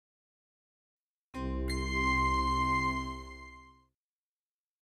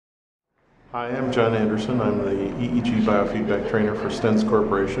Hi, I'm John Anderson. I'm the EEG Biofeedback trainer for Stens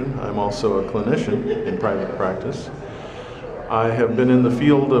Corperation. I'm also a clinician in private practice. I have been in the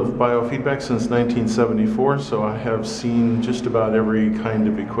field of biofeedback since 1974, so I have seen just about every kind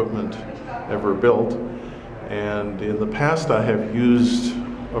of equipment ever built. And in the past I have used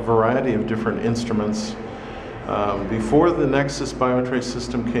a variety of different instruments. Before the NeXus BioTrace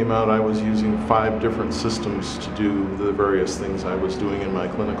system came out, I was using 5 different systems to do the various things I was doing in my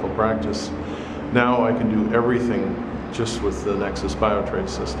clinical practice. Now I can do everything just with the NeXus BioTrace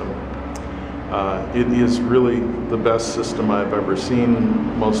system. It is really the best system I've ever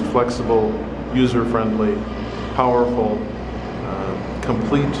seen, most flexible, user-friendly, powerful,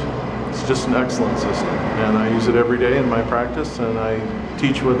 complete. It's just an excellent system, and I use it every day in my practice, and I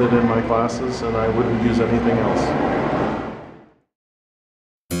teach with it in my classes, and I wouldn't use anything else.